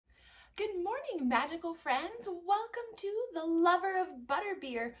Good morning, magical friends. Welcome to the lover of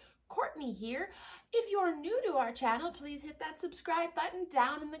butterbeer. Courtney here. If you're new to our channel, please hit that subscribe button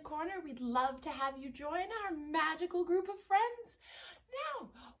down in the corner. We'd love to have you join our magical group of friends.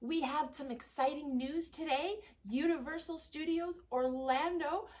 Now, we have some exciting news today. Universal Studios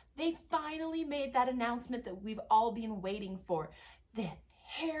Orlando, they finally made that announcement that we've all been waiting for. That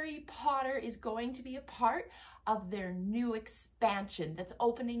Harry Potter is going to be a part of their new expansion that's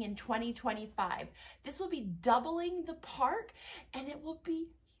opening in 2025. This will be doubling the park and it will be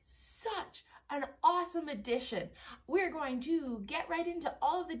such an awesome addition. We're going to get right into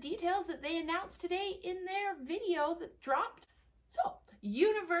all of the details that they announced today in their video that dropped. So,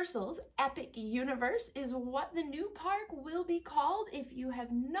 Universal's Epic Universe is what the new park will be called. If you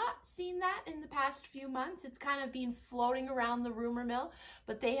have not seen that in the past few months, it's kind of been floating around the rumor mill,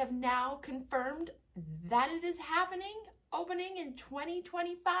 but they have now confirmed that it is happening, opening in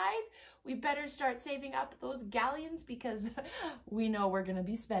 2025. We better start saving up those galleons because we know we're going to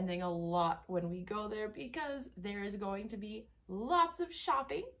be spending a lot when we go there because there is going to be lots of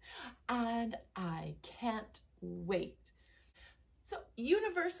shopping and I can't wait. So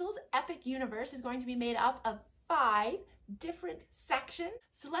Universal's Epic Universe is going to be made up of 5 different sections.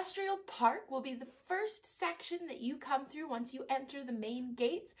 Celestial Park will be the first section that you come through once you enter the main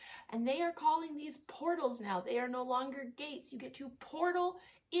gates, and they are calling these portals now. They are no longer gates. You get to portal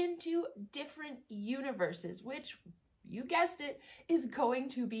into different universes, which, you guessed it, is going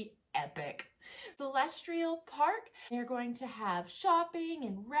to be epic. Celestial Park, they're going to have shopping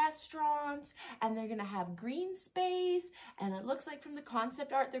and restaurants, and they're going to have green space, and it looks like from the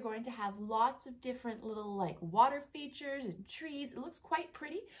concept art they're going to have lots of different little like water features and trees. It looks quite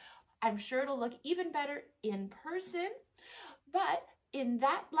pretty. I'm sure it'll look even better in person, but in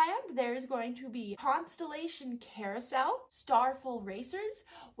that land, there's going to be Constellation Carousel, Starfall Racers,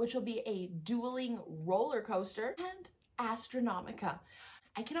 which will be a dueling roller coaster, and Astronomica.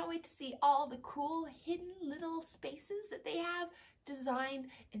 I cannot wait to see all the cool hidden little spaces that they have designed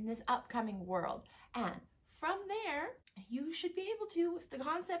in this upcoming world. And from there, you should be able to, if the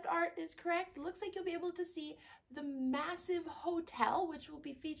concept art is correct, it looks like you'll be able to see the massive hotel, which will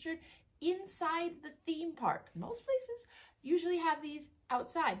be featured inside the theme park. Most places usually have these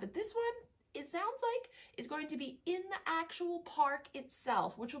outside, but this one, it sounds like it's going to be in the actual park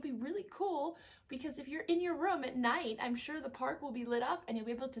itself, which will be really cool because if you're in your room at night, I'm sure the park will be lit up and you'll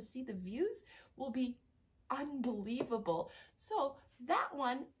be able to see the views will be unbelievable. So that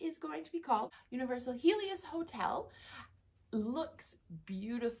one is going to be called Universal Helios Hotel. Looks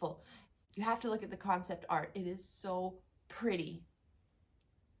beautiful. You have to look at the concept art. It is so pretty.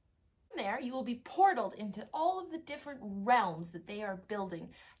 There, you will be portaled into all of the different realms that they are building.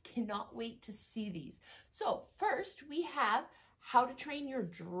 Cannot wait to see these. So first, we have How to Train Your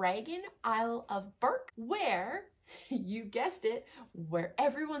Dragon, Isle of Berk, where, you guessed it, where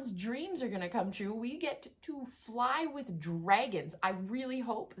everyone's dreams are going to come true. We get to fly with dragons. I really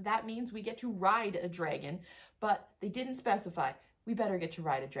hope that means we get to ride a dragon, but they didn't specify. We better get to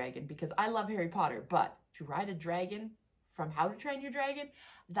ride a dragon because I love Harry Potter, but to ride a dragon from How to Train Your Dragon,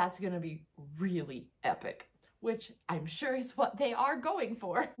 that's going to be really epic, which I'm sure is what they are going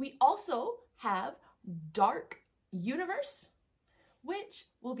for. We also have Dark Universe, which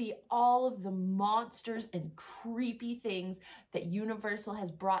will be all of the monsters and creepy things that Universal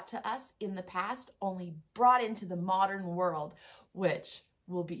has brought to us in the past, only brought into the modern world, which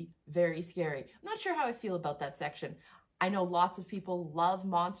will be very scary. I'm not sure how I feel about that section. I know lots of people love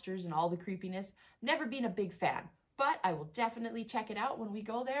monsters and all the creepiness. Never been a big fan. But I will definitely check it out when we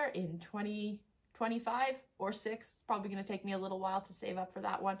go there in 2025 or 6. It's probably going to take me a little while to save up for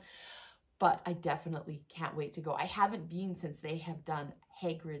that one. But I definitely can't wait to go. I haven't been since they have done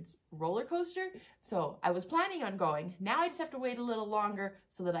Hagrid's roller coaster. So I was planning on going. Now I just have to wait a little longer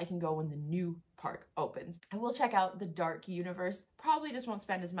so that I can go when the new park opens. I will check out the Dark Universe. Probably just won't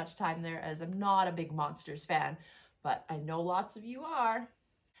spend as much time there as I'm not a big Monsters fan. But I know lots of you are.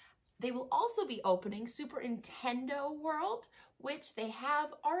 They will also be opening Super Nintendo World, which they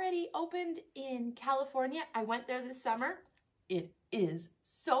have already opened in California. I went there this summer. It is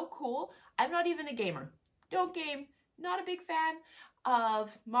so cool. I'm not even a gamer. Don't game. Not a big fan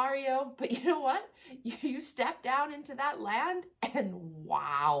of Mario, but you know what? You step down into that land and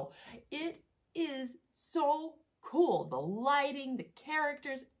wow, it is so cool. The lighting, the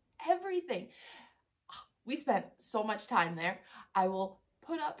characters, everything. We spent so much time there. I will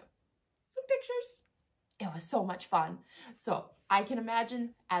put up some pictures. It was so much fun. So I can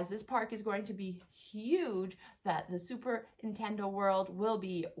imagine as this park is going to be huge that the Super Nintendo World will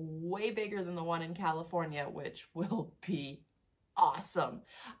be way bigger than the one in California, which will be awesome.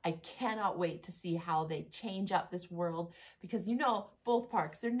 I cannot wait to see how they change up this world because you know, both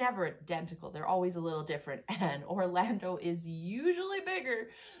parks, they're never identical. They're always a little different and Orlando is usually bigger.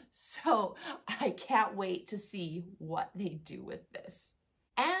 So I can't wait to see what they do with this.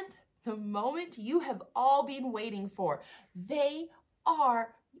 And the moment you have all been waiting for, they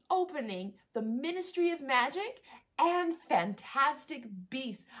are opening the Ministry of Magic and Fantastic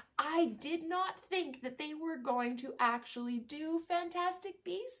Beasts. I did not think that they were going to actually do Fantastic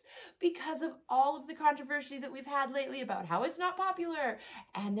Beasts because of all of the controversy that we've had lately about how it's not popular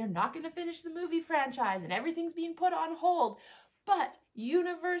and they're not going to finish the movie franchise and everything's being put on hold. But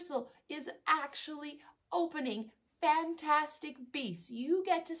Universal is actually opening Fantastic Beasts. You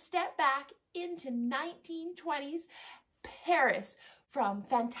get to step back into 1920s Paris from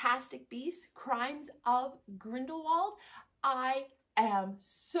Fantastic Beasts, Crimes of Grindelwald. I am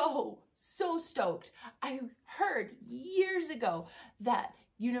so stoked. I heard years ago that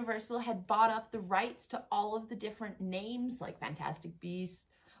Universal had bought up the rights to all of the different names like Fantastic Beasts,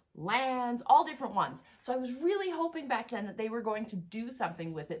 Lands, all different ones. So I was really hoping back then that they were going to do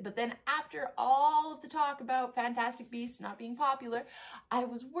something with it. But then after all of the talk about Fantastic Beasts not being popular, I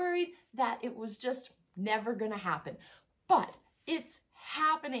was worried that it was just never going to happen. But it's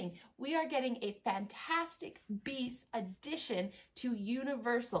happening. We are getting a Fantastic Beasts addition to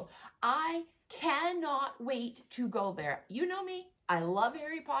Universal. I cannot wait to go there. You know me, I love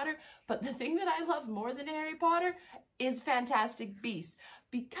Harry Potter, but the thing that I love more than Harry Potter is Fantastic Beasts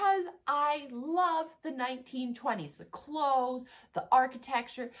because I love the 1920s, the clothes, the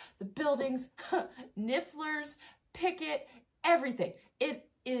architecture, the buildings, Nifflers, Pickett, everything. It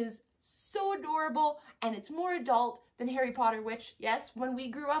is so adorable and it's more adult than Harry Potter, which, yes, when we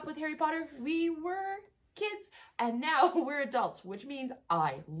grew up with Harry Potter, we were kids and now we're adults, which means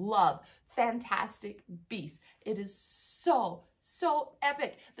I love Fantastic Beasts. It is so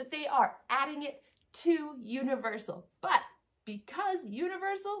epic that they are adding it to Universal. But because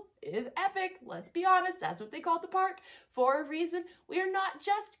Universal is epic, let's be honest, that's what they called the park for a reason, we are not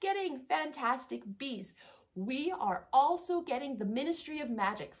just getting Fantastic Beasts. We are also getting the Ministry of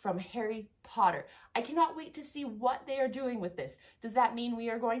Magic from Harry Potter. I cannot wait to see what they are doing with this. Does that mean we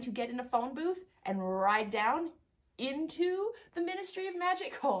are going to get in a phone booth and ride down into the Ministry of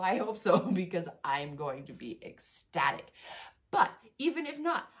Magic? Oh, I hope so, because I'm going to be ecstatic. But even if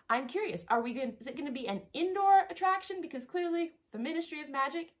not, I'm curious, is it going to be an indoor attraction? Because clearly the Ministry of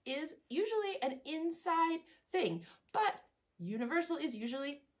Magic is usually an inside thing, but Universal is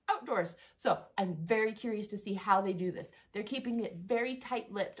usually outdoors. So I'm very curious to see how they do this. They're keeping it very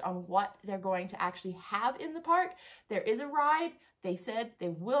tight-lipped on what they're going to actually have in the park. There is a ride. They said they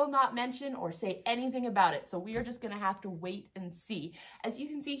will not mention or say anything about it. So we are just going to have to wait and see. As you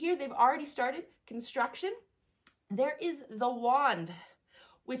can see here, they've already started construction. There is the wand,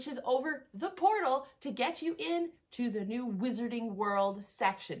 which is over the portal to get you in to the new Wizarding World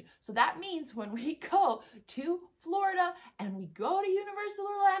section. So that means when we go to Florida and we go to Universal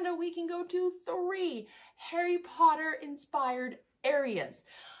Orlando, we can go to 3 Harry Potter inspired areas.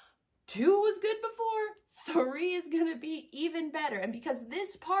 2 was good before, 3 is gonna be even better. And because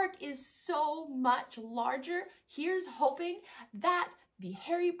this park is so much larger, here's hoping that the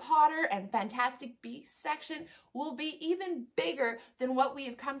Harry Potter and Fantastic Beasts section will be even bigger than what we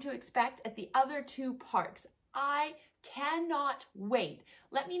have come to expect at the other 2 parks. I cannot wait.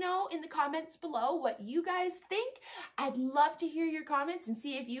 Let me know in the comments below what you guys think. I'd love to hear your comments and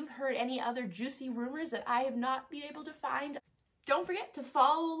see if you've heard any other juicy rumors that I have not been able to find. Don't forget to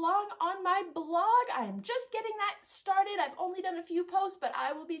follow along on my blog. I am just getting that started. I've only done a few posts, but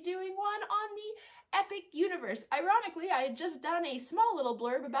I will be doing one on the Epic Universe. Ironically, I had just done a small little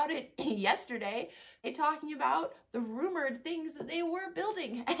blurb about it yesterday, talking about the rumored things that they were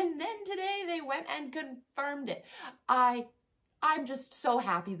building. And then today they went and confirmed it. I'm just so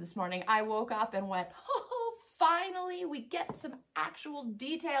happy this morning. I woke up and went, oh, finally, we get some actual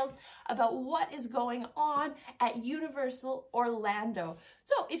details about what is going on at Universal Orlando.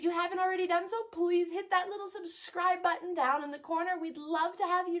 So if you haven't already done so, please hit that little subscribe button down in the corner. We'd love to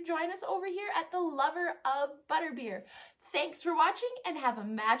have you join us over here at the Lover of Butterbeer. Thanks for watching and have a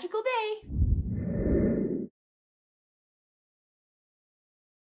magical day.